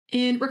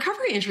In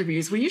recovery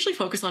interviews, we usually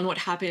focus on what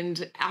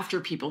happened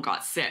after people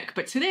got sick,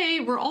 but today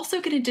we're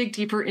also going to dig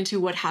deeper into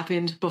what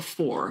happened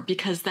before,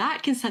 because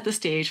that can set the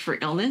stage for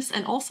illness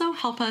and also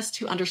help us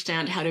to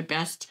understand how to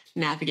best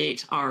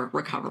navigate our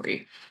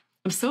recovery.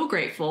 I'm so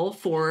grateful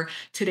for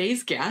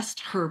today's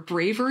guest, her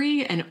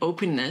bravery and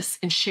openness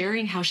in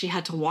sharing how she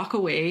had to walk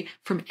away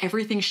from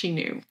everything she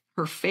knew,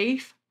 her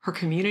faith, her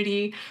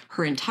community,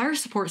 her entire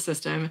support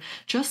system,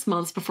 just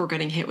months before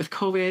getting hit with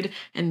COVID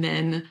and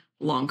then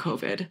long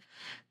COVID.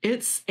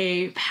 It's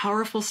a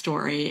powerful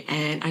story,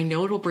 and I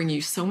know it'll bring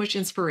you so much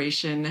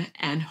inspiration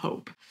and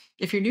hope.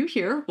 If you're new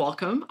here,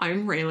 welcome.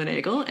 I'm Raelan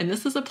Agle, and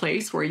this is a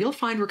place where you'll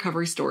find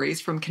recovery stories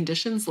from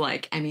conditions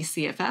like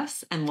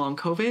ME/CFS and long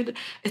COVID.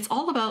 It's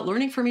all about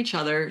learning from each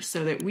other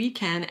so that we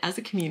can, as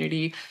a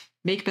community,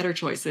 make better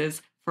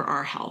choices for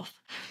our health.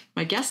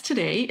 My guest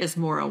today is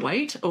Maura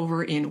White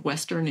over in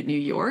Western New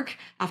York.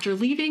 After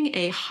leaving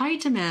a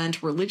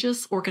high-demand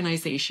religious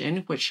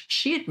organization, which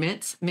she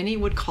admits many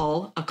would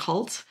call a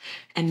cult,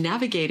 and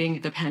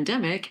navigating the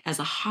pandemic as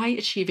a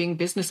high-achieving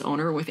business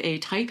owner with a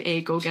type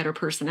A go-getter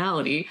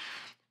personality,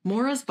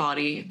 Maura's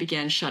body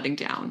began shutting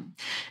down,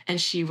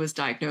 and she was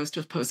diagnosed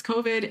with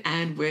post-COVID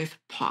and with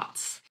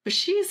POTS. But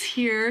she's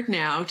here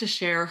now to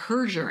share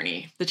her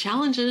journey, the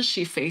challenges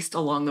she faced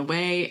along the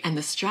way, and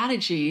the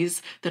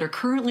strategies that are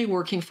currently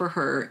working for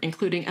her,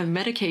 including a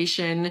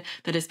medication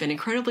that has been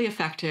incredibly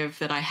effective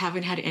that I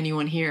haven't had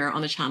anyone here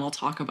on the channel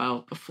talk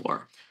about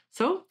before.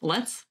 So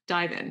let's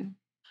dive in.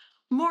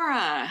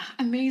 Maura,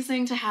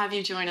 amazing to have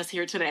you join us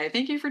here today.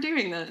 Thank you for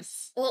doing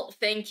this. Well,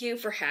 thank you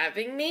for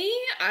having me.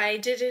 I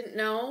didn't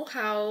know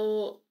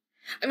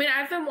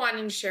I've been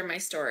wanting to share my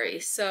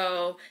story,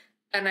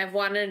 and I've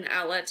wanted an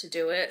outlet to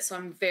do it. So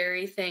I'm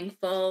very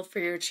thankful for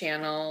your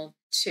channel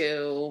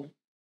to,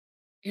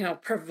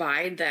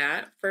 provide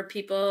that for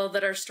people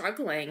that are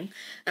struggling.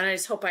 And I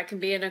just hope I can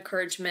be an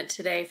encouragement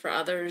today for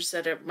others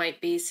that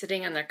might be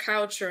sitting on their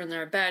couch or in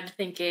their bed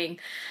thinking,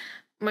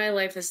 my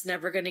life is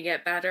never going to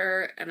get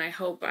better. And I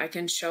hope I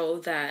can show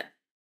that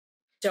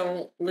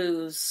don't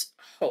lose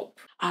hope.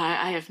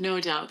 I have no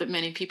doubt that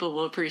many people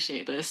will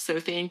appreciate this. So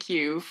thank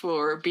you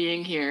for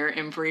being here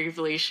and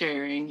bravely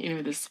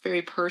sharing, this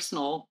very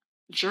personal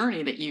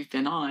journey that you've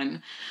been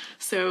on.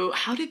 So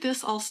how did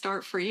this all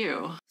start for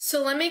you?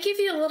 So let me give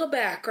you a little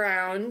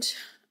background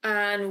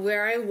on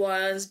where I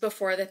was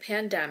before the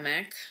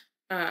pandemic.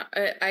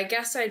 I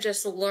guess I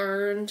just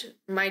learned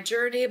my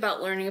journey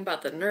about learning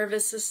about the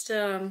nervous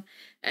system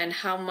and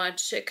how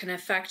much it can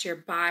affect your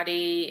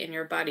body and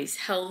your body's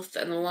health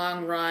in the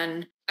long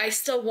run. I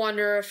still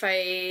wonder if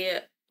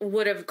I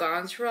would have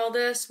gone through all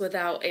this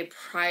without a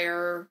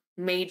prior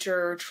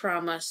major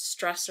trauma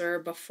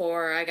stressor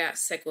before I got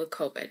sick with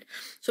COVID.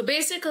 So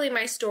basically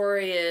my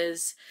story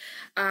is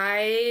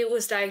I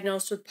was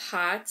diagnosed with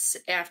POTS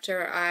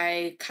after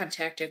I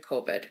contacted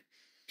COVID.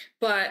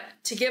 But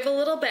to give a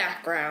little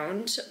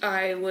background,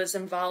 I was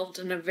involved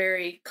in a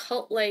very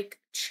cult-like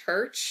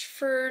church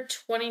for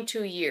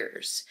 22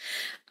 years.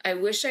 I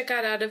wish I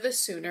got out of it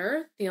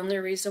sooner. The only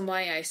reason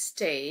why I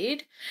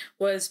stayed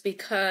was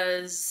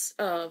because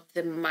of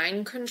the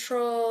mind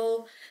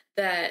control,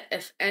 that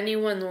if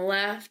anyone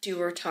left, you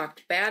were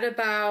talked bad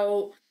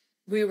about.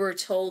 We were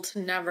told to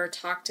never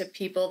talk to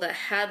people that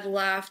had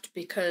left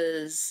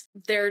because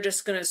they're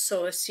just going to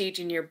sow a seed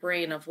in your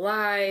brain of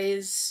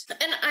lies.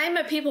 And I'm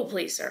a people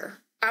pleaser.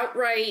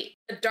 Outright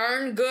a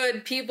darn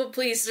good people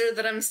pleaser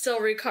that I'm still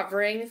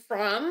recovering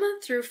from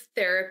through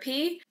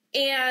therapy.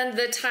 And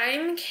the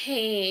time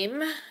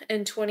came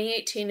in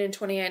 2018 and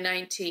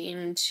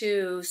 2019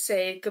 to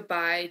say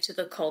goodbye to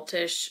the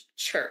cultish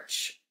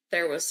church.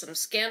 There was some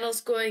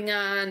scandals going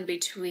on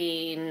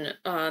between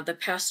the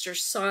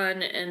pastor's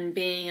son and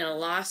being in a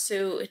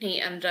lawsuit, and he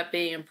ended up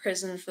being in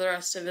prison for the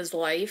rest of his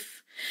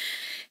life.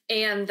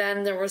 And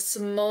then there was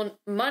some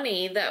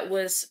money that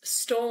was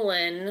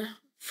stolen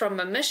from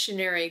a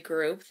missionary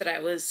group that I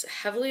was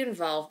heavily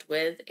involved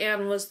with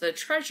and was the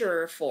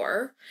treasurer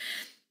for.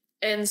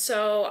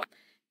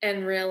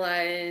 And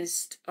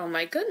realized, oh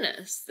my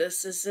goodness,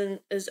 this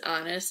isn't as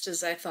honest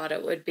as I thought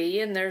it would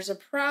be, and there's a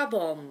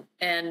problem.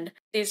 And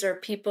these are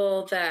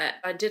people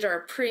that did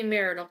our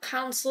premarital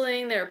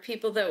counseling. There are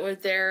people that were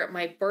there at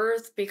my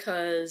birth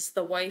because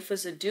the wife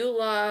was a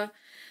doula.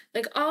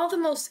 Like all the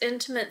most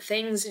intimate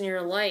things in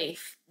your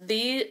life.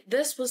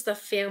 This was the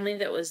family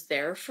that was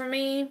there for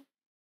me.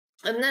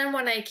 And then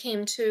when I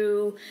came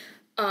to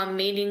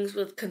meetings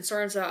with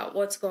concerns about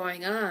what's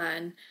going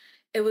on,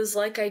 it was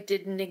like I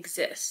didn't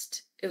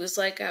exist. It was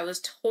like I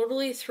was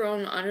totally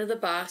thrown under the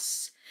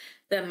bus,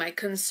 that my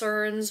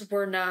concerns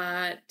were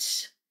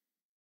not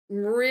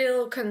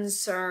real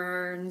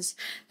concerns.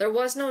 There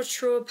was no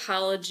true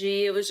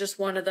apology. It was just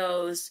one of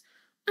those,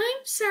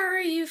 I'm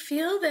sorry you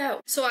feel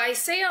that. So I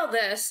say all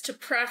this to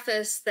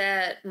preface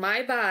that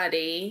my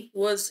body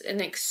was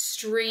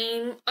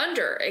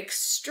under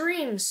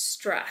extreme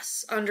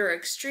stress, under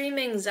extreme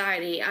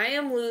anxiety. I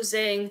am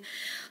losing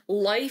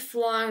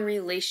lifelong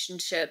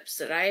relationships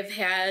that I've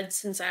had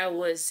since I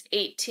was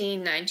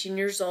 18, 19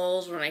 years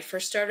old when I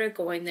first started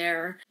going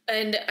there.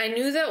 And I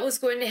knew that was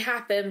going to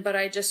happen, but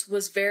I just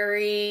was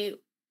very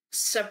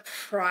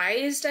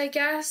surprised, I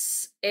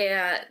guess,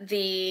 at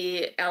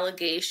the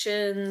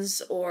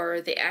allegations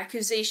or the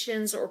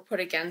accusations that were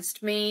put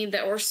against me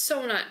that were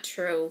so not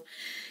true.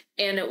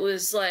 And it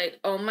was like,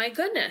 oh my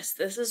goodness,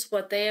 this is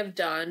what they have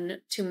done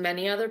to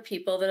many other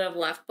people that have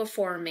left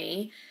before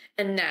me.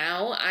 And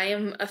now I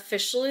am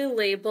officially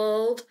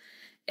labeled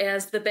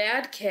as the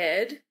bad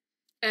kid.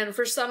 And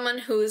for someone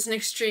who is an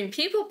extreme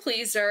people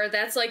pleaser,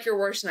 that's like your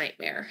worst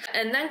nightmare.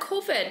 And then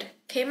COVID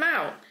came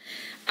out.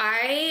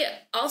 I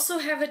also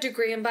have a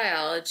degree in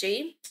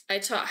biology. I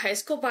taught high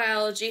school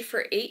biology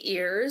for 8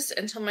 years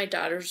until my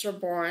daughters were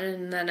born,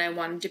 and then I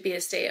wanted to be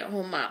a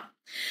stay-at-home mom.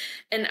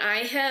 And I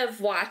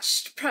have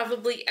watched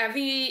probably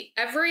every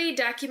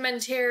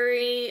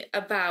documentary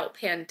about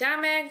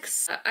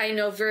pandemics. I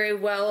know very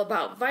well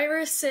about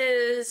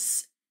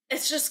viruses.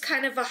 It's just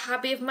kind of a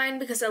hobby of mine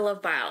because I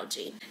love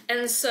biology.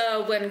 And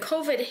so when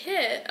COVID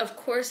hit, of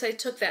course, I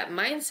took that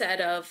mindset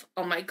of,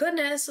 oh my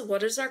goodness,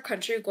 what is our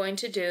country going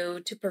to do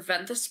to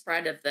prevent the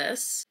spread of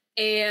this?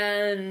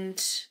 And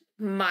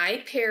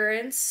my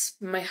parents,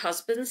 my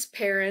husband's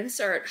parents,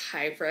 are at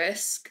high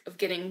risk of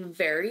getting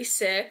very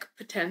sick,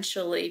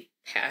 potentially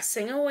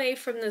passing away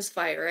from this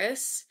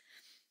virus.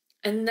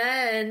 And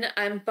then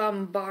I'm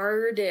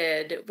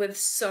bombarded with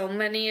so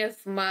many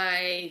of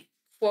my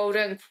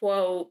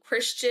quote-unquote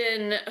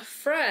Christian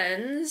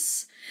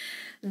friends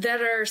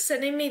that are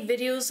sending me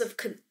videos of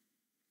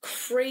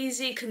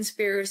crazy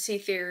conspiracy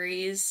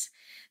theories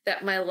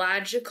that my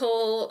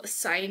logical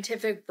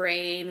scientific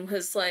brain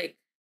was like,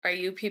 are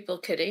you people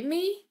kidding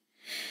me?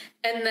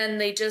 And then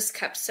they just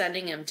kept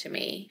sending them to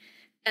me.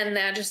 And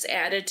that just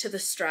added to the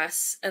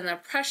stress and the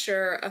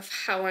pressure of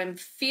how I'm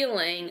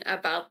feeling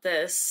about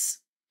this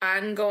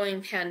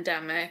ongoing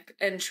pandemic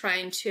and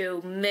trying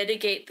to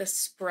mitigate the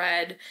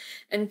spread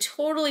and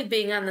totally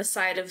being on the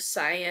side of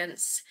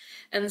science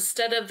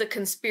instead of the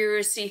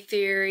conspiracy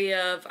theory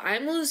of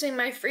I'm losing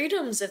my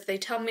freedoms if they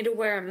tell me to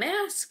wear a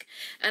mask.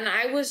 And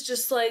I was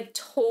just like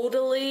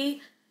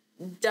totally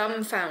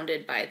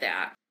dumbfounded by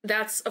that.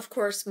 That's, of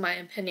course, my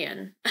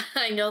opinion.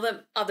 I know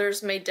that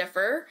others may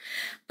differ,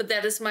 but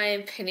that is my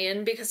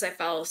opinion because I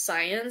follow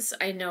science.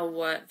 I know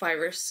what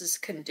viruses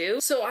can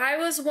do. So I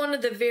was one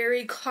of the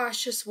very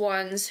cautious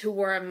ones who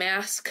wore a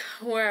mask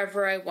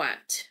wherever I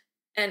went.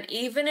 And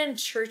even in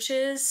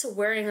churches,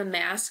 wearing a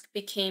mask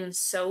became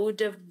so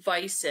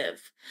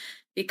divisive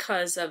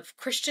because of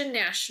Christian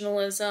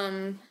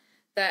nationalism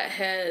that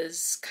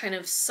has kind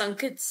of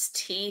sunk its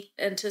teeth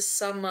into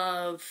some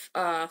of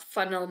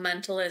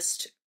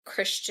fundamentalist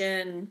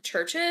Christian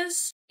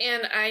churches.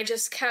 And I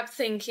just kept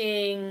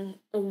thinking,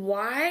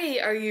 why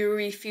are you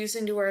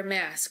refusing to wear a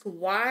mask?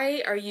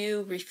 Why are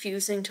you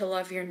refusing to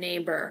love your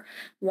neighbor?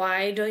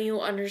 Why don't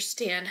you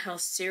understand how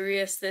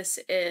serious this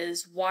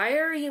is? Why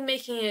are you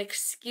making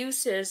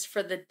excuses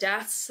for the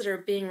deaths that are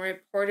being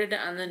reported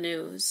on the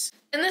news?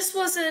 And this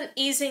wasn't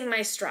easing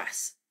my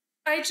stress.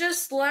 I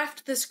just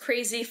left this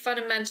crazy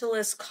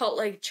fundamentalist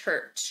cult-like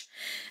church.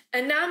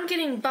 And now I'm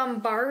getting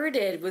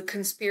bombarded with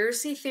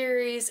conspiracy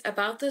theories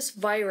about this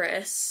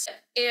virus.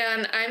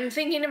 And I'm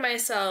thinking to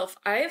myself,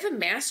 I have a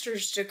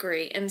master's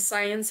degree in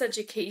science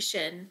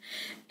education,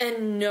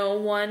 and no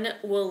one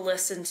will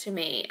listen to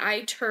me.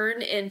 I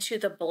turn into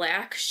the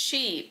black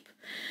sheep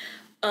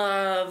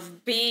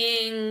of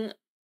being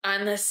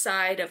on the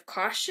side of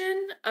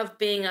caution, of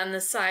being on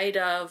the side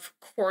of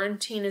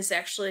quarantine is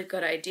actually a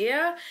good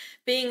idea,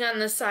 being on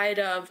the side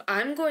of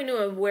I'm going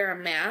to wear a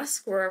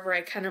mask wherever I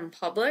can in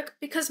public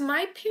because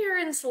my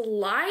parents'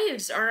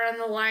 lives are on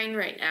the line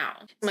right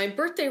now. My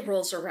birthday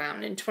rolls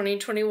around in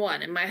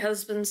 2021 and my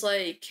husband's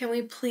like, can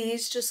we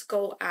please just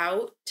go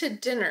out to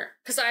dinner?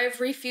 Because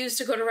I've refused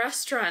to go to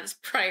restaurants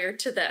prior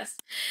to this.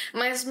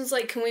 My husband's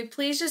like, can we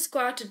please just go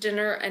out to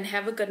dinner and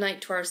have a good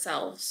night to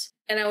ourselves?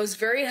 And I was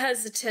very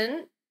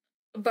hesitant,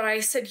 but I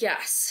said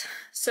yes.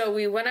 So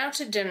we went out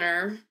to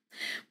dinner.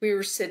 We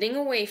were sitting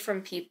away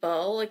from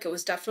people. Like, it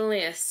was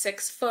definitely a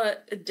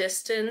 6-foot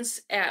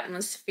distance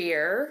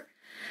atmosphere.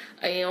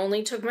 I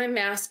only took my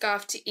mask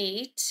off to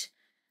eat.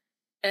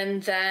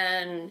 And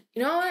then,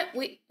 you know what?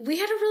 We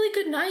had a really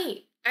good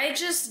night. I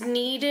just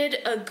needed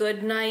a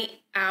good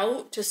night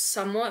out to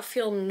somewhat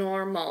feel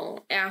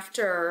normal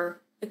after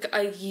like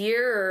a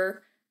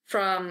year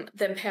from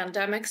the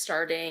pandemic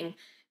starting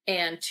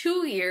and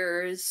 2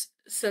 years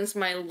since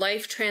my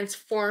life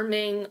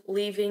transforming,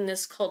 leaving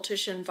this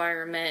cultish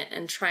environment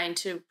and trying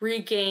to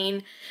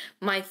regain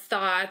my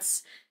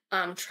thoughts,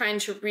 trying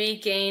to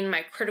regain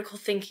my critical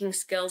thinking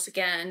skills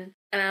again.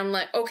 And I'm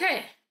like,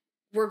 okay,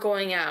 we're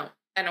going out.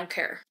 I don't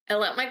care. I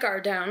let my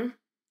guard down.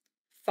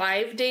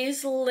 5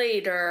 days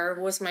later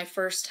was my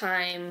first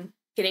time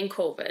getting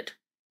COVID.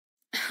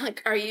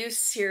 Like, are you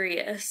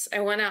serious?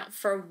 I went out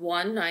for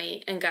one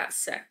night and got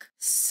sick.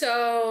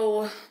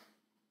 So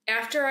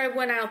after I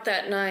went out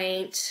that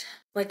night,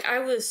 like, I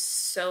was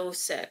so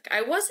sick.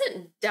 I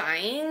wasn't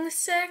dying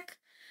sick,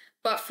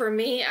 but for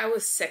me, I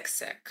was sick.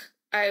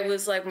 I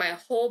was like, my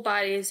whole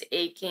body is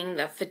aching.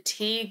 The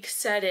fatigue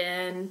set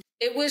in.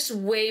 It was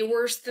way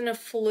worse than a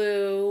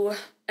flu.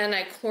 And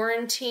I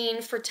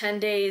quarantined for 10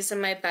 days in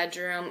my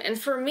bedroom. And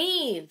for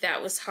me,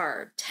 that was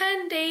hard.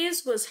 10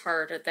 days was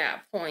hard at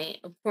that point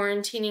of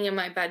quarantining in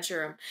my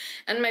bedroom.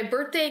 And my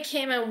birthday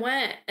came and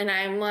went. And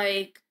I'm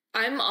like,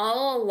 I'm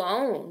all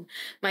alone.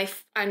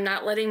 I'm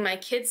not letting my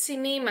kids see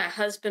me. My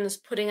husband is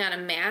putting on a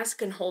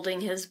mask and holding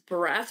his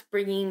breath,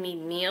 bringing me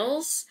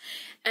meals.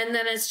 And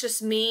then it's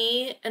just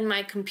me and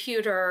my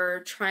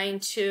computer trying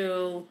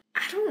to,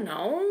 I don't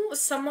know,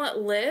 somewhat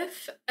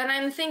live. And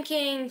I'm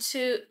thinking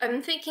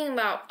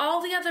about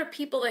all the other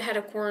people that had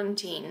to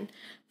quarantine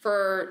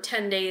for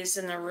 10 days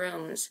in their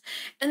rooms.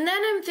 And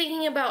then I'm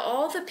thinking about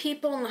all the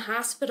people in the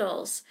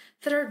hospitals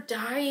that are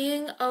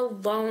dying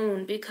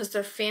alone because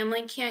their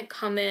family can't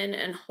come in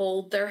and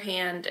hold their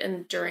hand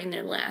during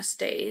their last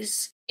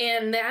days.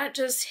 And that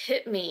just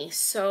hit me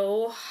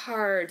so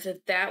hard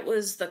that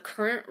was the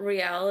current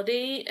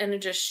reality, and it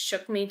just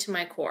shook me to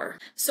my core.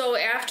 So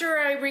after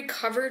I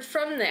recovered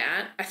from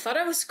that, I thought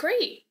I was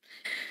great.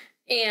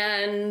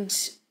 And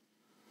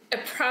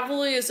it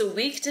probably was a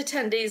week to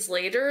 10 days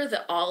later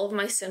that all of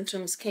my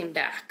symptoms came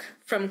back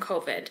from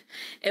COVID.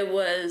 It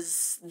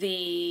was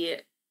the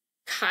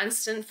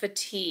constant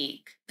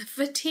fatigue. The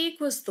fatigue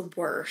was the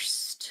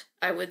worst,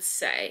 I would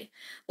say.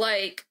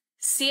 Like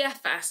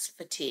CFS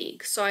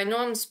fatigue. So I know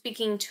I'm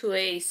speaking to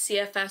a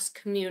CFS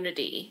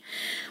community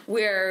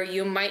where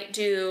you might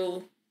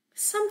do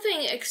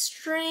something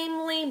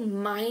extremely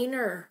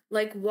minor,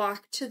 like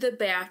walk to the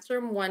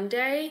bathroom one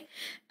day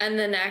and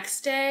the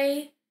next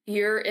day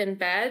you're in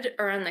bed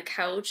or on the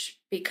couch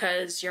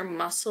because your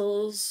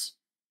muscles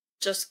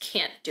just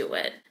can't do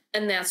it.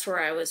 And that's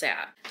where I was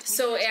at.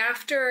 So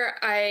after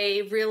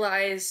I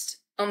realized,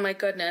 oh my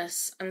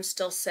goodness, I'm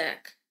still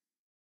sick.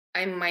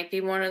 I might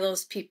be one of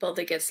those people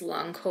that gets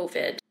long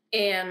COVID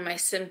and my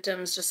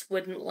symptoms just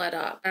wouldn't let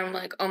up. I'm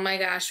like, oh my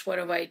gosh, what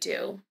do I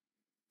do?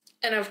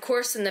 And of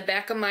course, in the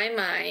back of my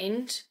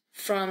mind,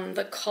 from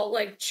the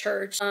cult-like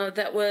church,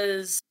 that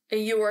was,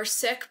 you are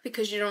sick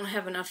because you don't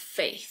have enough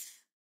faith.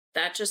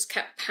 That just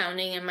kept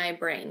pounding in my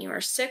brain. You are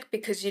sick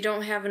because you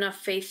don't have enough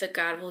faith that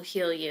God will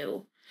heal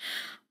you.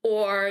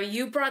 Or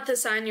you brought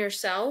this on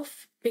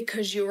yourself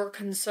because you were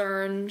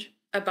concerned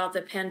about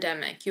the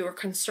pandemic. You were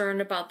concerned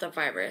about the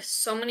virus.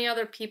 So many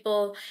other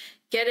people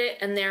get it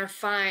and they're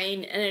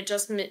fine. And it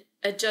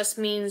just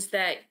means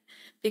that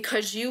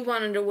because you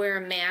wanted to wear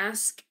a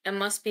mask, it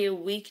must be a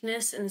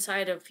weakness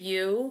inside of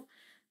you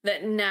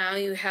that now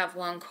you have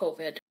long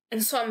COVID.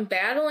 And so I'm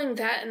battling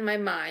that in my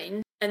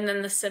mind. And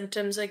then the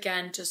symptoms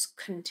again just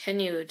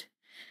continued.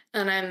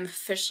 And I'm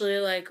officially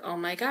like, oh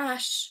my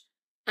gosh,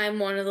 I'm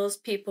one of those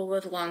people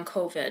with long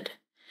COVID.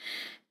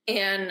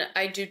 And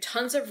I do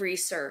tons of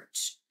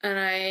research and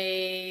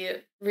I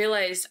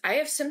realized I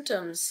have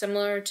symptoms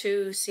similar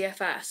to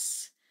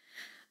CFS.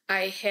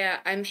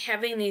 I'm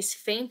having these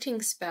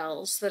fainting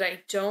spells that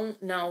I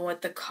don't know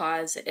what the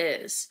cause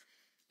is.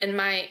 And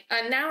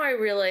now I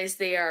realize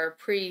they are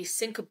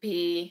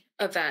pre-syncope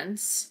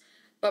events.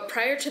 But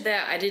prior to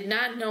that, I did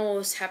not know what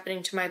was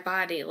happening to my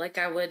body. Like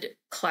I would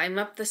climb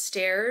up the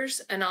stairs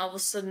and all of a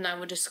sudden I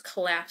would just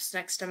collapse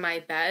next to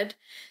my bed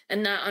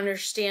and not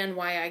understand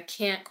why I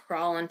can't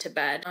crawl into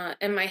bed.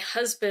 And my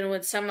husband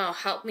would somehow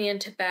help me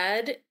into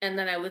bed and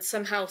then I would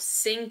somehow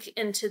sink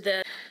into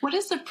the... What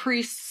is a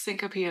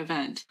pre-syncope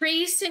event?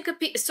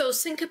 Pre-syncope, so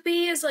syncope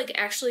is like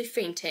actually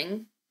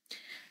fainting.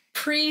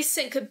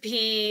 Pre-syncope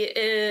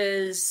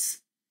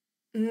is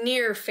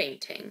near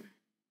fainting.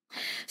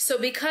 So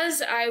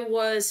because I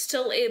was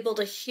still able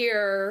to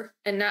hear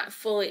and not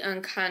fully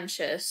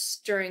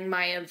unconscious during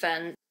my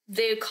event,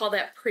 they call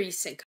that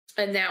pre-syncope.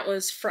 And that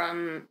was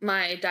from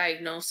my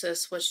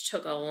diagnosis, which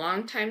took a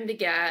long time to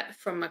get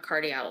from a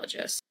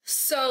cardiologist.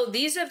 So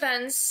these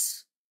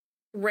events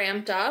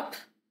ramped up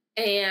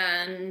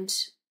and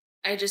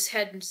I just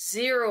had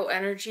zero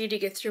energy to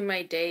get through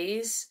my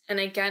days.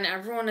 And again,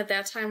 everyone at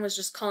that time was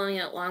just calling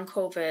it long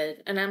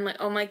COVID. And I'm like,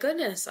 oh my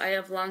goodness, I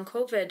have long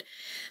COVID.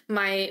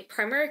 My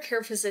primary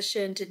care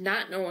physician did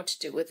not know what to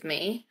do with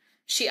me.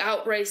 She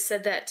outright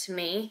said that to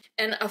me.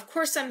 And of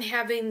course, I'm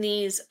having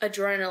these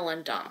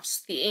adrenaline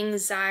dumps. The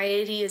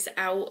anxiety is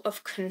out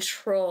of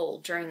control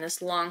during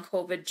this long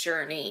COVID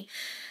journey.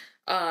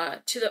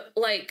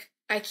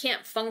 I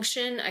can't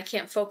function, I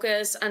can't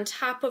focus, on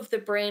top of the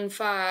brain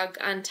fog,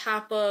 on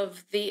top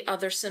of the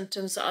other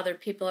symptoms that other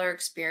people are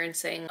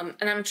experiencing.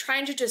 And I'm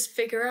trying to just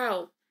figure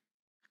out,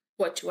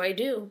 what do I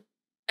do?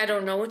 I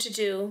don't know what to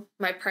do.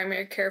 My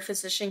primary care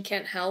physician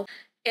can't help.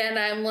 And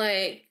I'm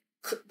like,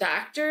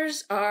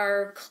 doctors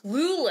are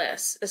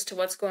clueless as to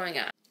what's going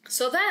on.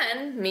 So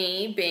then,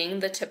 me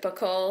being the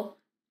typical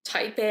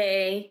type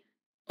A,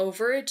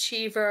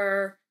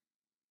 overachiever,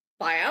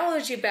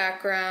 biology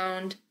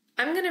background,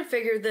 I'm going to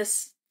figure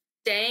this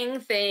dang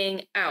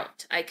thing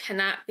out. I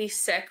cannot be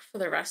sick for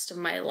the rest of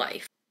my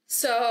life.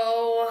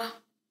 So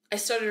I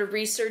started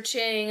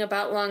researching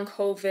about long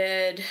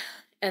COVID,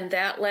 and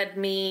that led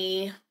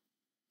me,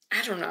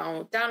 I don't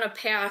know, down a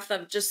path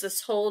of just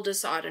this whole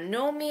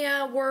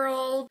dysautonomia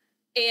world,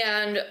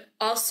 and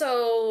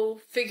also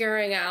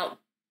figuring out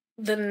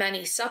the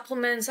many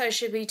supplements I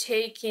should be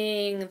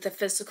taking, the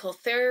physical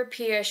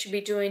therapy I should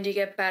be doing to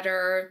get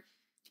better.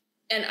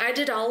 And I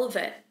did all of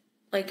it.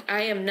 Like,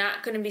 I am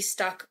not going to be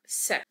stuck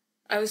sick.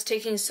 I was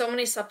taking so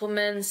many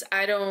supplements,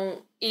 I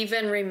don't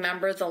even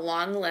remember the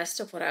long list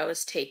of what I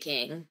was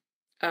taking.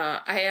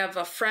 I have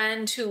a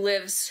friend who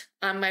lives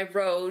on my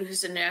road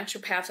who's a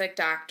naturopathic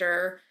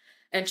doctor,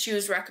 and she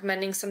was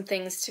recommending some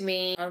things to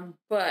me.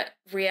 But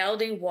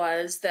reality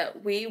was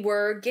that we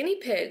were guinea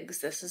pigs.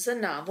 This is a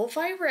novel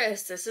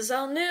virus. This is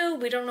all new.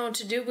 We don't know what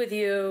to do with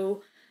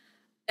you.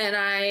 And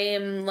I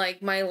am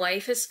like, my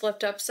life is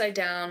flipped upside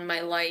down.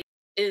 My life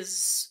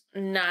is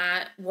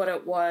not what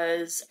it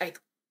was. I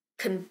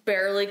can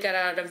barely get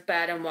out of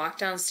bed and walk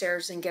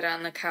downstairs and get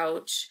on the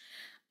couch.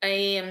 I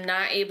am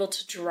not able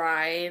to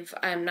drive.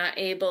 I'm not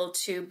able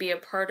to be a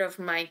part of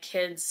my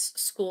kids'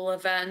 school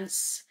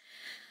events.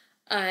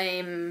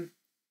 I'm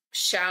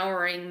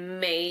showering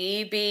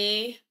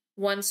maybe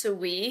once a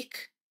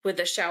week with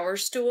a shower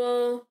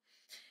stool,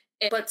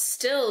 but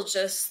still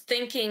just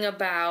thinking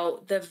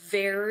about the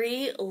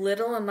very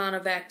little amount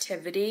of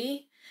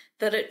activity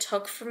that it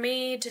took for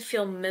me to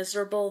feel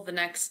miserable the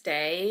next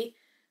day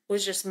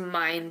was just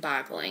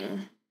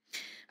mind-boggling.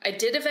 I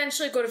did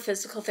eventually go to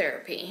physical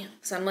therapy.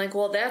 So I'm like,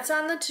 well, that's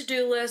on the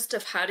to-do list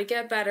of how to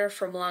get better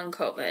from long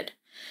COVID.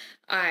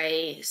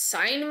 I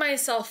signed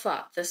myself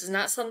up. This is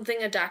not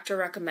something a doctor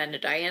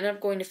recommended. I ended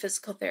up going to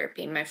physical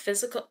therapy.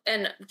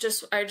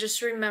 I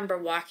just remember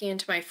walking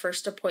into my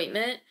first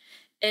appointment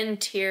in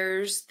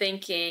tears,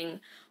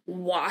 thinking,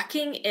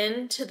 walking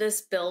into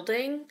this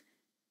building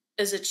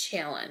is a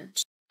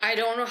challenge. I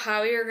don't know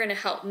how you're going to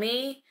help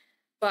me,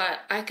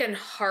 but I can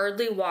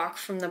hardly walk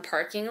from the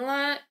parking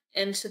lot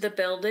into the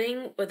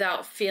building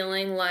without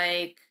feeling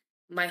like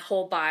my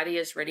whole body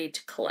is ready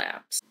to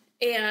collapse.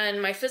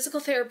 And my physical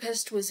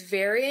therapist was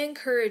very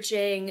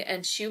encouraging,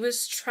 and she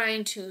was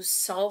trying to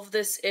solve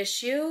this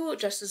issue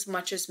just as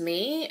much as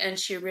me. And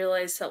she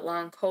realized that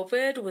long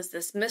COVID was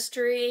this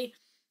mystery.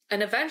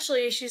 And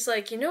eventually she's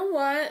like, you know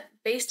what?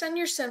 Based on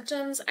your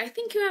symptoms, I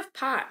think you have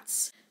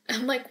POTS.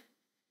 I'm like,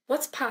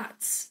 what's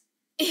POTS?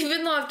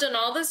 Even though I've done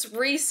all this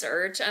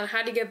research on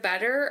how to get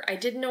better, I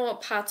didn't know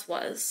what POTS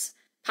was.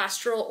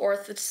 Postural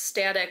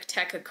Orthostatic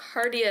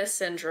Tachycardia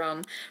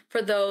syndrome,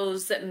 for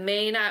those that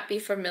may not be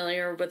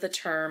familiar with the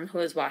term who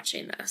is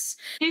watching this.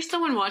 In case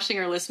someone watching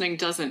or listening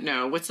doesn't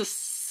know, what's a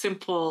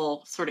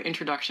simple sort of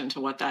introduction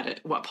to what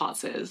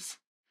POTS is?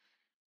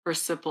 Or a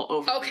simple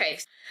overview? Okay.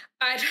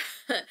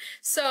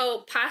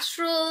 So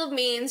postural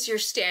means you're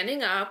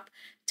standing up.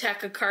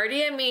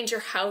 Tachycardia means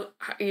your heart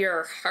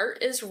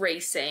is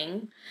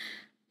racing.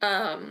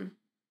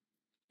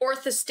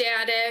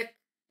 Orthostatic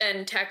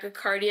and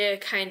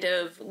tachycardia kind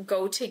of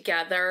go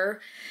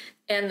together.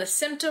 And the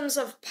symptoms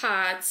of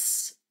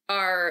POTS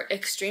are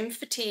extreme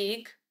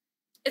fatigue.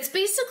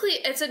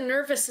 It's a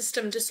nervous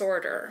system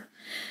disorder.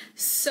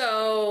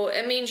 So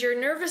it means your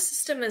nervous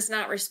system is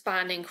not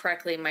responding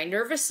correctly. My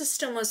nervous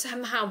system was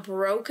somehow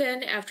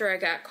broken after I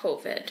got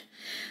COVID.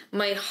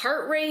 My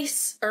heart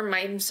rate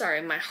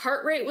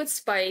would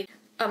spike,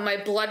 my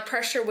blood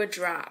pressure would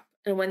drop.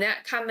 And when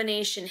that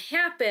combination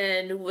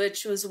happened,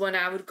 which was when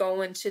I would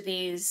go into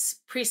these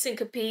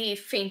pre-syncope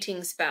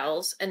fainting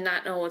spells and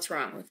not know what's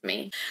wrong with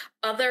me.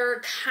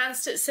 Other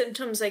constant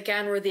symptoms,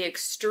 again, were the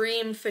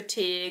extreme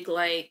fatigue,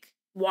 like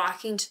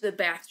walking to the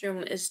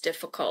bathroom is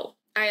difficult.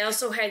 I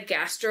also had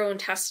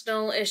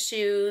gastrointestinal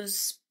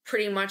issues,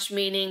 pretty much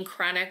meaning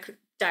chronic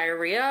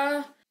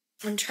diarrhea.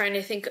 I'm trying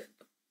to think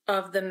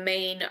of the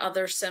main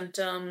other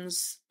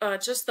symptoms.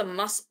 Just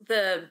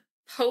the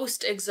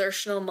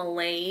post-exertional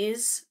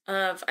malaise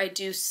of I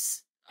do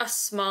a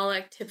small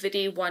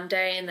activity one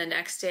day and the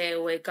next day I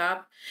wake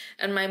up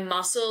and my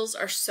muscles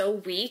are so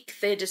weak,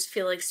 they just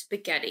feel like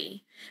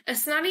spaghetti.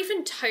 It's not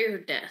even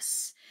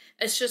tiredness.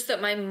 It's just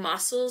that my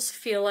muscles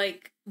feel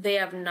like they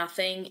have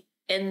nothing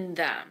in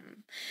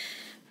them.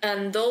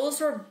 And those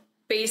were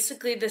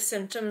basically the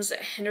symptoms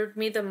that hindered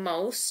me the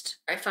most.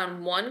 I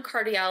found one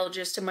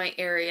cardiologist in my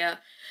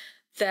area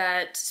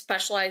that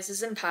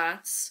specializes in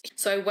POTS.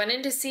 So I went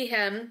in to see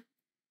him,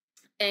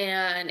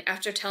 and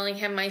after telling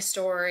him my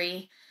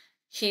story,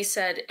 he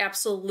said,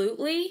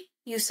 absolutely,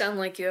 you sound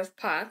like you have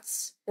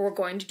POTS. We're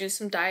going to do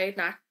some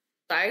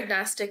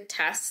diagnostic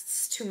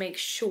tests to make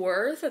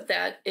sure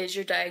that is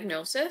your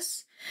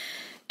diagnosis.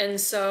 And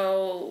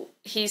so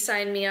he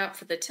signed me up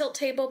for the tilt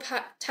table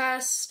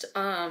test,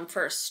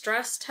 for a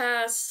stress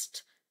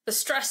test. The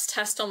stress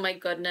test, oh my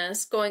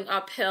goodness, going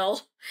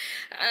uphill.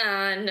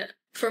 And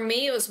for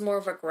me, it was more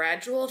of a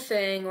gradual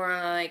thing where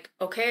I'm like,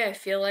 okay, I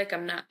feel like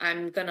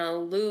I'm gonna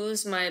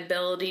lose my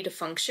ability to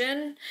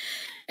function.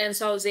 And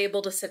so I was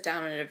able to sit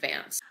down in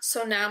advance.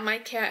 So now my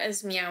cat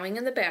is meowing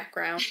in the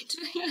background.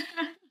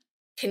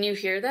 Can you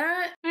hear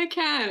that? I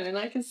can, and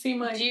I can see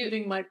my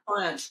eating my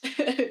plant.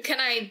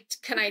 Can I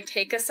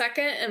take a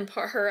second and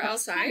put her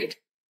outside?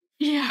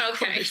 Yeah.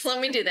 Okay,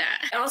 let me do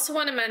that. I also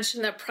want to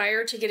mention that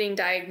prior to getting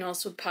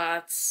diagnosed with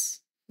POTS,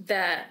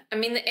 the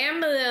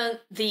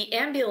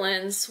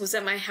ambulance was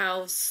at my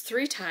house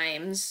 3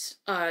 times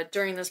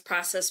during this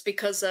process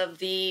because of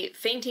the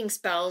fainting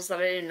spells that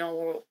I didn't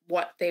know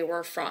what they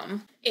were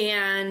from.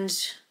 And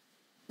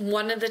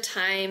one of the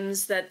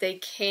times that they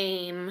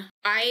came,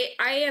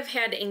 I have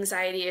had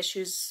anxiety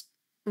issues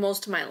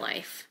most of my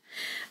life.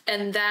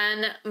 And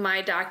then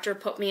my doctor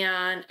put me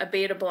on a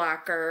beta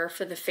blocker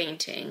for the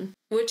fainting,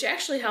 which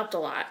actually helped a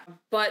lot.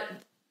 But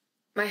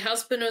my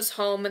husband was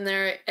home and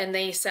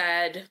they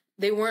said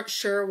they weren't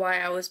sure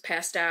why I was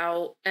passed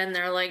out. And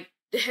they're like,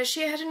 has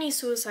she had any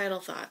suicidal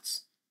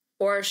thoughts?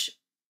 Or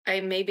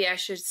maybe I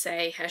should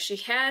say, has she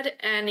had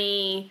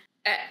any,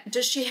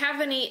 does she have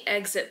any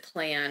exit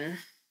plan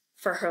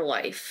for her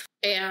life?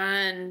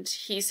 And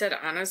he said,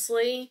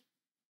 honestly,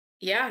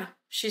 yeah,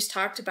 she's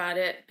talked about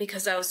it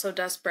because I was so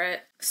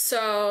desperate.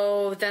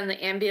 So then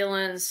the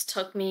ambulance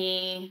took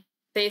me.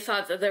 They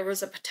thought that there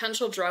was a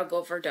potential drug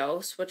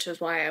overdose, which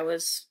is why I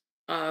was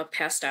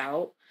passed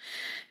out.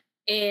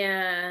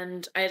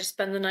 And I had to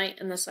spend the night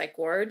in the psych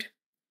ward,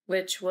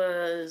 which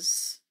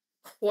was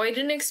quite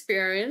an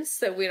experience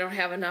that we don't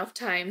have enough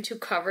time to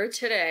cover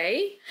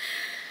today.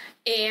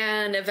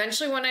 And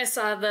eventually when I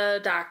saw the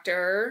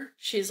doctor,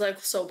 she's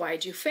like, so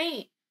why'd you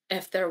faint?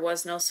 If there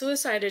was no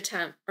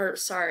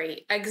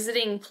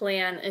exiting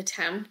plan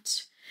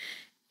attempt,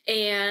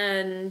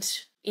 and,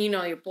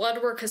 your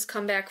blood work has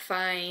come back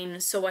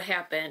fine, so what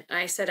happened?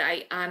 I said,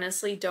 I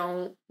honestly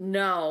don't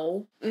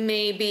know.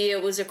 Maybe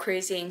it was a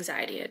crazy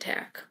anxiety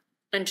attack.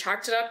 And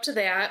chalked it up to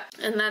that,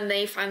 and then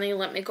they finally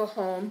let me go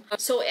home.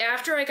 So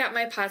after I got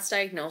my POTS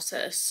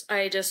diagnosis,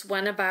 I just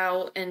went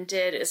about and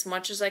did as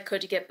much as I could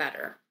to get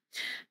better.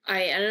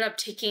 I ended up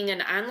taking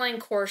an online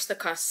course that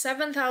cost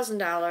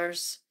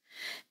 $7,000.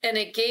 And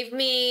it gave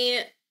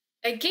me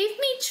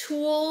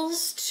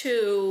tools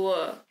to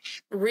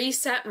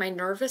reset my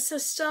nervous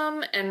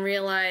system and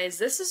realize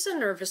this is a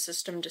nervous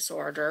system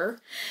disorder.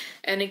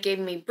 And it gave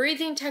me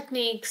breathing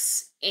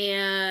techniques.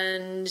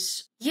 And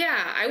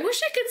yeah, I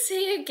wish I could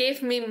say it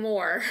gave me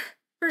more.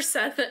 For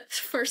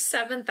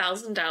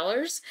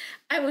 $7,000,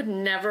 I would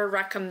never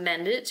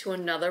recommend it to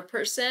another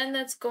person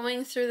that's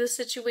going through the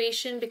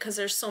situation because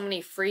there's so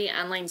many free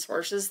online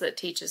sources that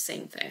teach the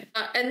same thing.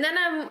 And then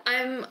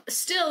I'm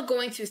still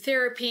going through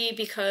therapy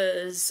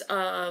because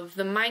of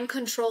the mind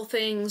control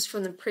things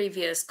from the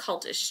previous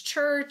cultish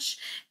church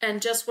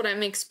and just what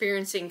I'm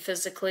experiencing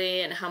physically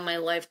and how my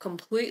life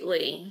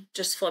completely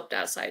just flipped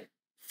upside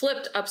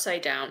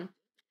down.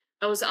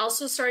 I was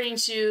also starting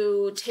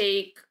to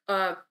take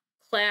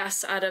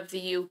class out of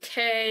the UK,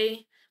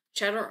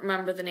 which I don't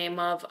remember the name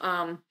of,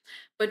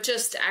 but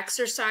just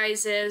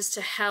exercises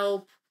to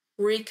help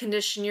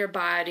recondition your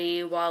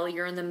body while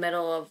you're in the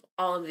middle of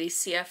all of these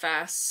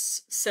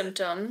CFS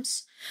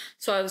symptoms.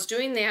 So I was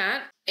doing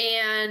that.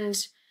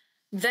 And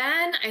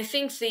then I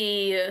think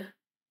the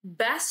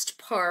best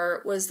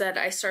part was that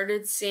I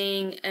started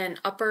seeing an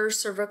upper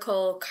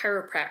cervical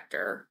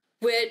chiropractor,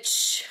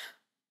 which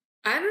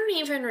I don't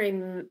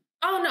even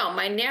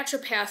my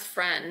naturopath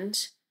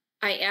friend.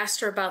 I asked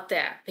her about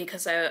that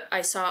because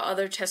I saw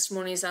other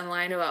testimonies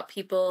online about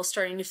people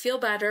starting to feel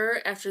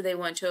better after they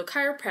went to a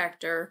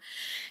chiropractor.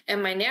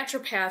 And my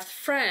naturopath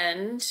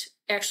friend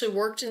actually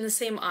worked in the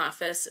same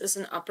office as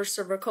an upper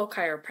cervical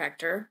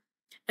chiropractor.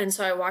 And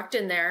so I walked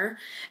in there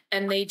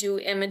and they do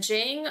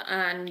imaging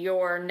on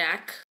your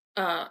neck.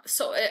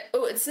 So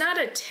it's not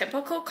a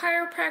typical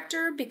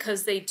chiropractor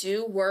because they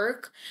do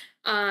work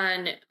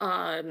on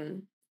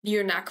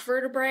your neck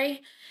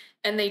vertebrae.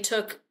 And they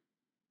took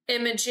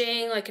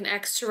imaging, like an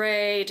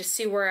x-ray, to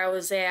see where I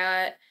was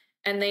at.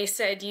 And they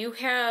said, you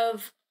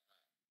have,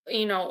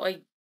 a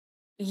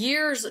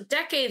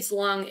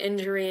decades-long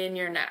injury in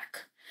your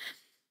neck.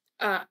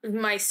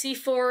 My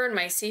C4 and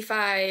my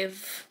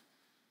C5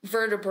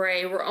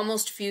 vertebrae were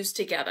almost fused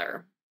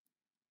together.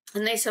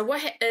 And they said,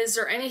 is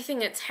there anything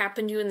that's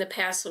happened to you in the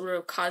past that would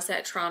have caused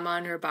that trauma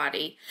in your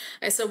body?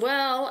 I said,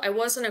 well, I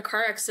was in a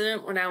car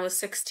accident when I was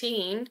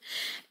 16,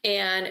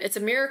 and it's a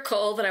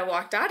miracle that I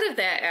walked out of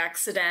that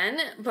accident,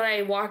 but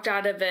I walked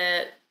out of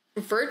it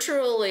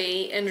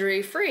virtually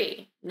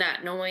injury-free,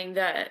 not knowing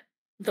that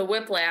the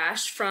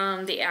whiplash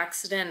from the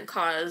accident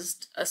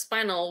caused a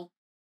spinal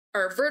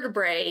or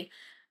vertebrae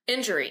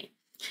injury.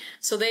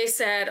 So they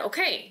said,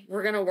 okay,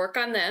 we're going to work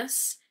on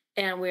this.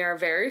 And we are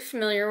very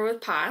familiar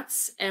with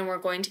POTS, and we're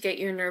going to get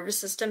your nervous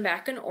system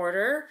back in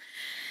order.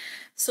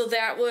 So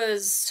that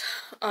was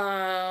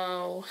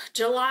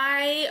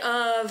July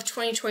of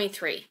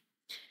 2023.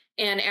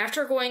 And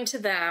after going to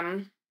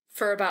them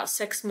for about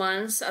 6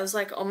 months. I was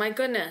like, oh my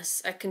goodness,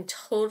 I can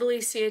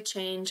totally see a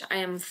change. I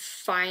am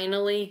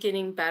finally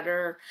getting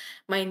better.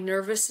 My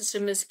nervous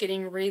system is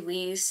getting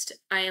released.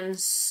 I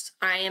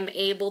am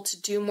able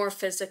to do more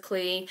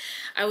physically.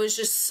 I was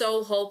just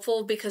so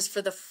hopeful because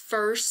for the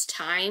first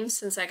time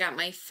since I got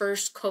my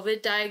first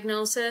COVID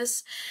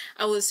diagnosis,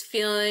 I was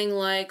feeling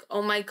like,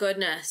 oh my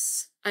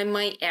goodness, I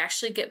might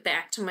actually get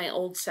back to my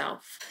old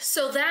self.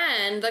 So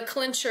then the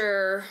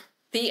clincher,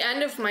 the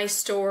end of my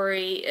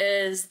story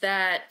is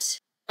that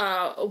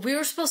we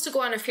were supposed to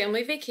go on a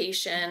family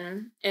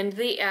vacation in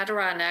the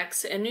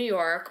Adirondacks in New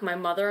York. My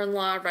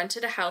mother-in-law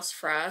rented a house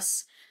for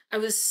us. I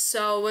was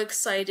so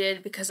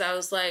excited because I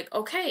was like,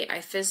 okay,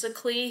 I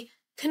physically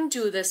can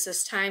do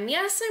this time.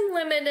 Yes, I'm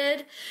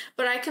limited,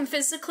 but I can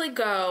physically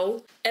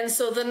go. And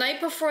so the night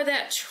before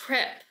that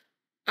trip,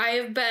 I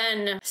have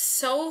been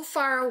so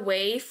far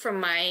away from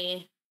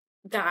my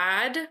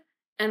God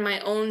and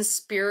my own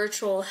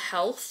spiritual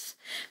health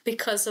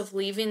because of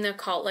leaving the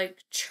cult-like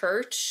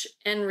church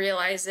and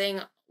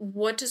realizing,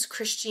 what does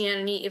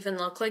Christianity even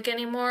look like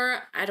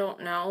anymore? I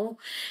don't know.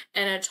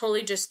 And it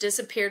totally just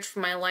disappeared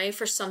from my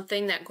life, or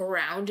something that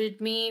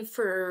grounded me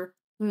for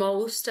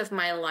most of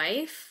my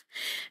life.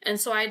 And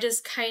so I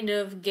just kind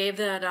of gave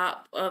that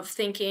up, of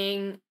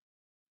thinking,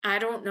 I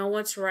don't know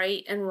what's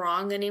right and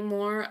wrong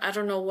anymore. I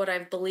don't know what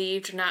I've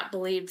believed or not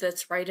believed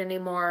that's right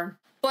anymore.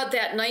 But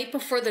that night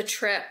before the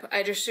trip,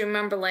 I just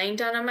remember laying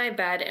down on my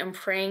bed and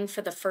praying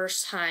for the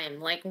first time,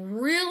 like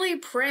really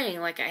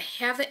praying like I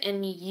haven't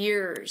in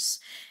years.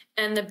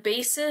 And the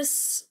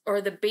basis,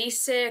 or the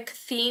basic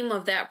theme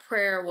of that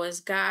prayer was,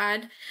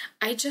 God,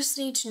 I just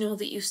need to know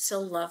that you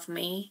still love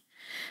me.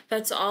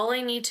 That's all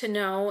I need to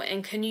know.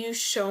 And can you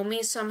show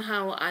me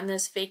somehow on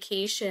this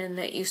vacation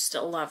that you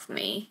still love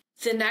me?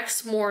 The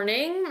next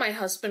morning, my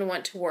husband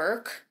went to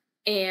work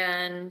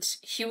and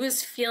he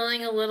was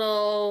feeling a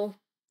little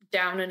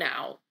down and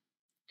out.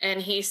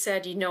 And he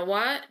said, you know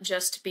what,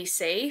 just to be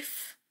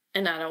safe,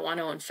 and I don't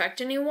want to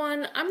infect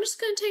anyone, I'm just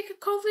going to take a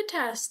COVID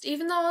test.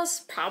 Even though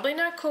it's probably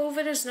not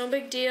COVID, it's no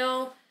big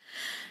deal.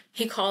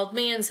 He called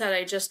me and said,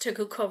 I just took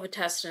a COVID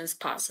test and it's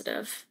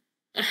positive.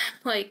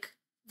 Like,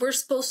 we're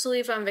supposed to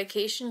leave on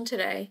vacation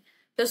today.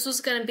 This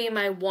was going to be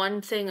my one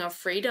thing of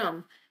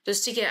freedom,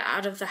 just to get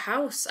out of the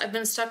house. I've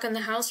been stuck in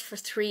the house for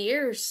 3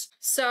 years.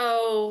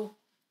 So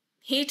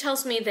he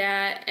tells me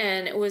that,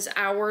 and it was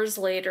hours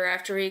later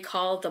after he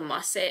called, the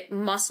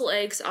muscle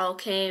aches all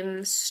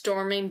came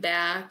storming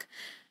back,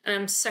 and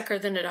I'm sicker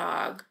than a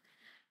dog.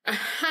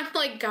 I'm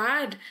like,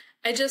 God,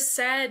 I just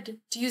said,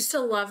 do you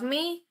still love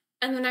me?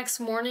 And the next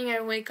morning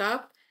I wake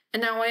up,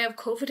 and now I have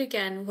COVID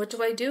again. What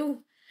do I do?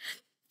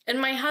 And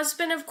my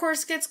husband, of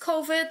course, gets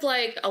COVID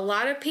like a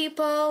lot of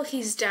people.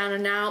 He's down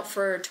and out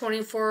for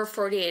 24,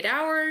 48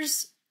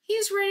 hours.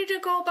 He's ready to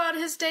go about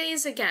his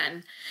days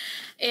again.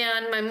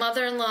 And my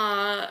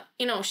mother-in-law,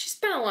 she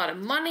spent a lot of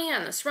money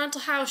on this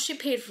rental house. She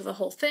paid for the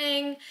whole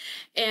thing.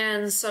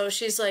 And so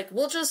she's like,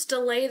 we'll just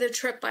delay the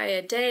trip by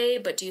a day,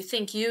 but do you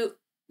think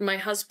my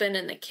husband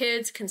and the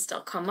kids can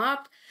still come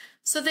up?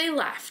 So they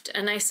left,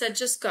 and I said,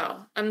 just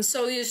go. I'm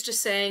so used to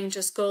saying,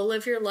 just go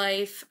live your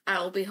life.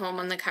 I'll be home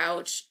on the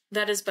couch.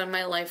 That has been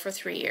my life for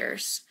 3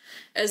 years.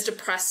 As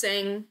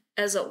depressing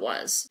as it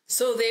was.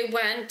 So they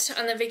went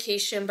on the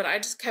vacation, but I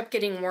just kept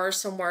getting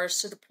worse and worse,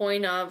 to the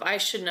point of I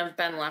shouldn't have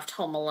been left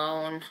home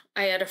alone.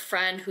 I had a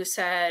friend who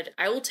said,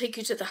 I will take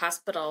you to the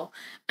hospital.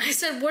 I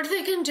said, what are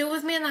they going to do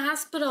with me in the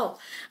hospital?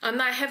 I'm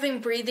not having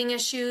breathing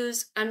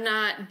issues. I'm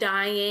not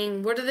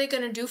dying. What are they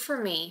going to do for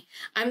me?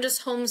 I'm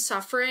just home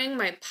suffering.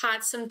 My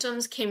POTS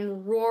symptoms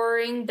came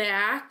roaring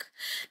back.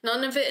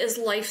 None of it is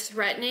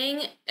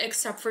life-threatening,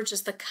 except for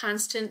just the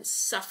constant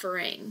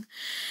suffering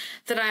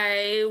that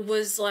I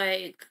was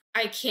like,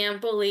 I can't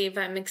believe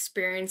I'm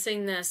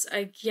experiencing this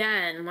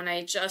again when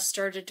I just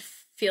started to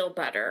feel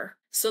better.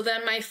 So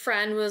then my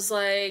friend was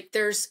like,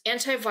 there's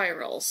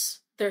antivirals.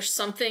 There's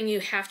something you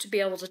have to be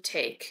able to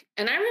take.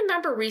 And I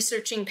remember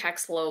researching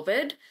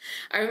Paxlovid.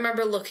 I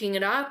remember looking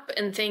it up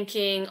and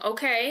thinking,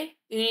 okay,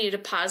 you need a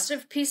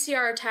positive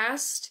PCR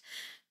test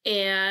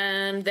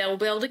and they'll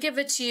be able to give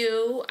it to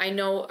you. I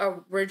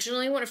know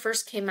originally when it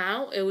first came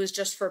out, it was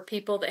just for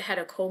people that had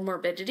a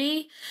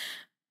comorbidity.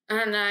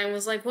 And I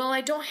was like, well,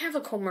 I don't have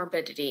a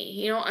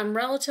comorbidity. I'm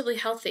relatively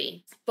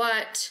healthy.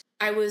 But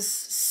I was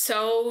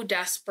so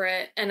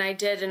desperate, and I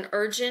did an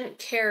urgent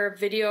care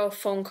video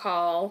phone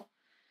call.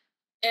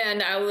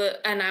 And I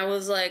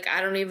was like,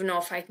 I don't even know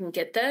if I can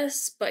get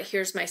this, but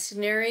here's my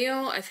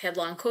scenario. I've had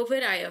long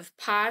COVID. I have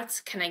POTS.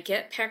 Can I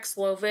get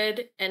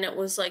Paxlovid? And it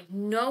was like,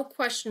 no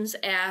questions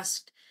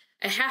asked.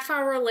 A half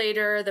hour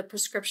later, the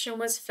prescription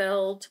was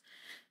filled.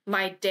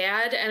 My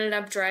dad ended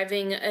up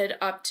driving it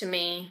up to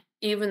me,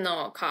 even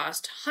though it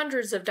cost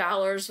hundreds of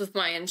dollars with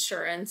my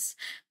insurance.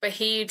 But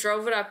he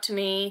drove it up to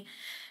me,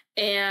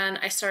 and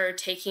I started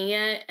taking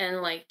it.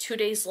 And like 2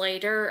 days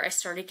later, I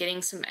started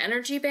getting some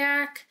energy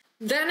back.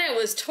 Then I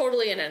was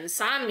totally an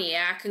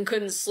insomniac and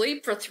couldn't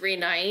sleep for 3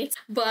 nights.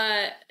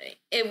 But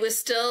it was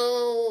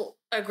still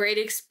a great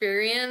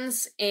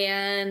experience.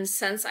 And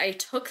since I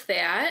took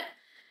that,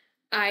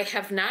 I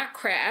have not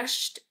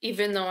crashed,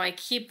 even though I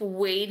keep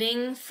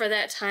waiting for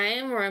that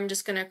time where I'm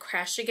just going to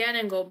crash again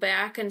and go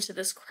back into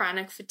this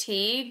chronic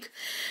fatigue.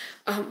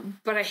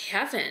 But I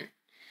haven't.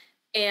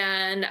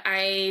 And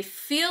I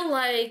feel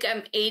like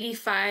I'm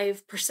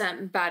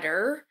 85%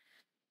 better.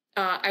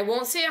 I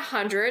won't say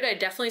 100. I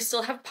definitely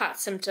still have pot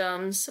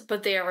symptoms,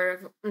 but they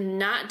are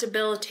not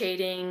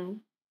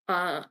debilitating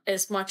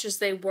as much as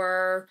they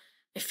were.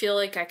 I feel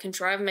like I can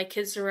drive my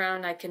kids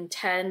around. I can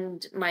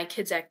tend my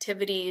kids'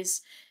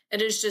 activities. It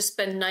has just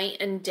been night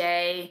and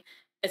day.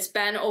 It's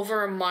been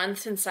over a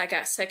month since I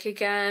got sick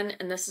again,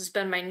 and this has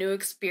been my new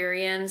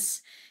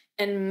experience.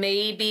 And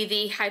maybe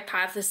the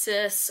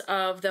hypothesis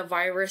of the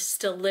virus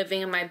still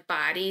living in my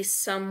body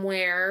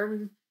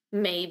somewhere,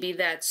 maybe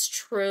that's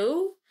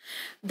true.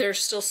 There's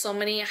still so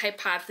many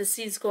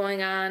hypotheses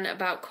going on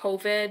about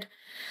COVID,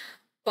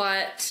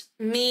 but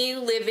me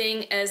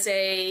living as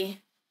a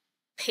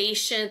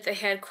patient that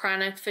had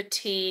chronic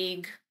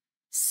fatigue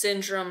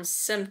syndrome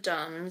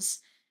symptoms,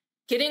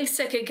 getting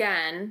sick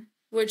again,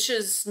 which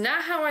is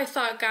not how I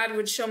thought God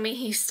would show me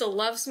he still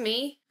loves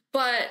me,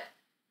 but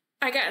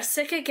I got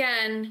sick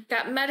again,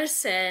 got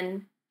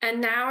medicine,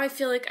 and now I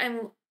feel like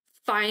I'm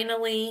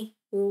finally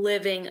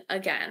living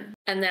again.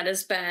 And that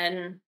has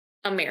been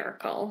a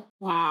miracle.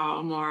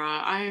 Wow, Maura,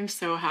 I am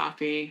so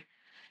happy.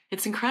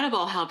 It's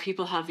incredible how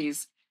people have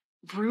these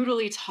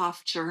brutally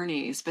tough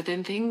journeys, but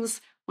then things,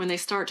 when they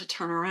start to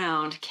turn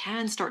around,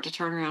 can start to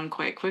turn around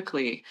quite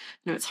quickly.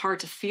 It's hard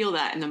to feel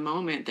that in the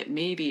moment that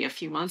maybe a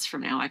few months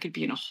from now I could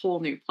be in a whole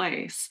new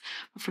place.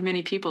 But for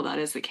many people, that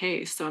is the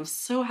case. So I'm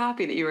so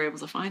happy that you were able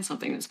to find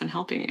something that's been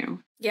helping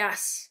you.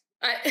 Yes.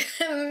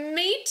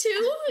 Me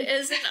too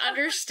is an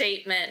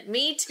understatement.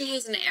 Me too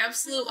is an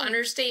absolute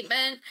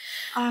understatement.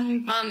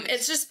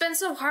 It's just been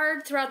so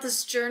hard throughout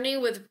this journey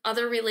with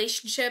other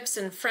relationships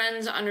and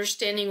friends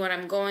understanding what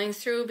I'm going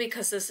through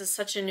because this is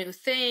such a new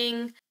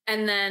thing.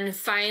 And then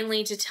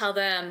finally to tell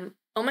them,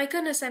 oh my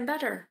goodness, I'm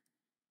better.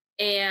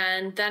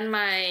 And then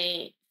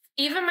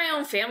even my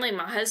own family,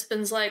 my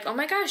husband's like, oh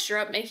my gosh, you're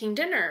up making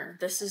dinner.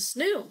 This is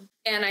new.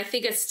 And I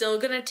think it's still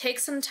going to take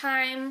some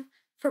time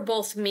for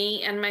both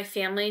me and my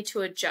family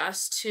to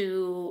adjust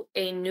to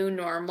a new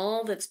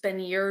normal that's been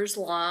years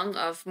long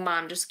of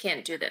mom just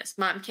can't do this,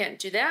 mom can't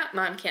do that,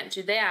 mom can't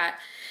do that.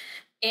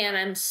 And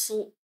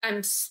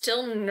I'm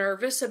still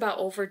nervous about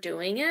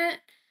overdoing it.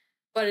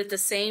 But at the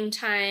same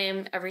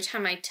time, every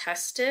time I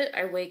test it,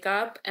 I wake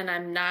up and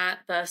I'm not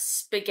the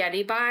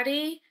spaghetti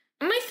body.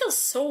 I might feel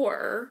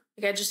sore.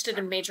 Like I just did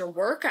a major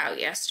workout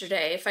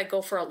yesterday if I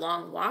go for a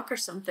long walk or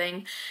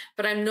something,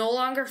 but I'm no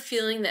longer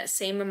feeling that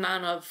same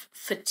amount of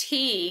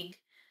fatigue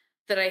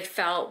that I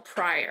felt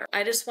prior.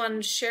 I just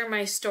wanted to share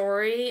my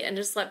story and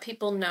just let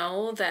people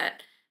know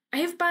that I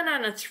have been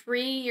on a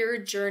 3-year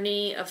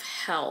journey of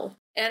hell.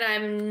 And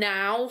I'm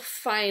now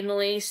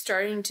finally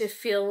starting to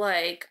feel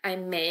like I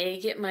may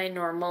get my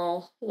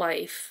normal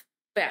life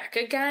back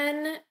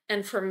again.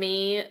 And for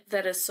me,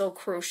 that is so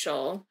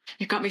crucial.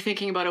 It got me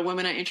thinking about a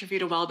woman I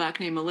interviewed a while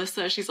back named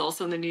Melissa. She's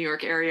also in the New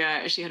York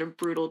area. She had a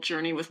brutal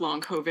journey with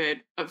long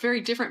COVID, a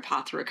very different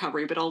path to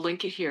recovery, but I'll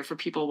link it here for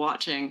people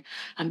watching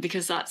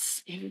because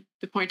that's the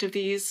point of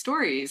these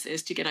stories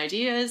is to get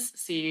ideas,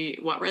 see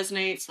what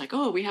resonates, like,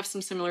 oh, we have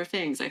some similar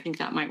things. I think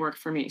that might work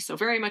for me. So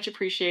very much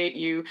appreciate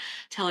you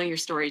telling your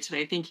story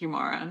today. Thank you,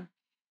 Maura.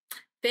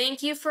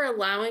 Thank you for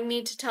allowing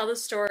me to tell the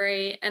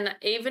story. And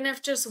even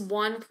if just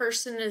one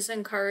person is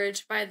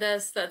encouraged by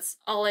this, that's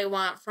all I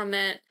want from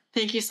it.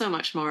 Thank you so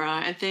much,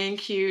 Maura. And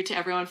thank you to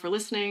everyone for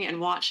listening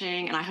and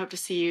watching. And I hope to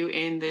see you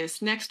in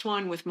this next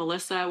one with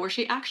Melissa, where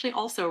she actually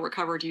also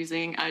recovered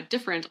using a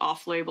different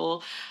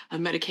off-label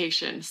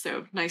medication.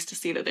 So nice to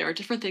see that there are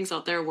different things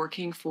out there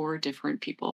working for different people.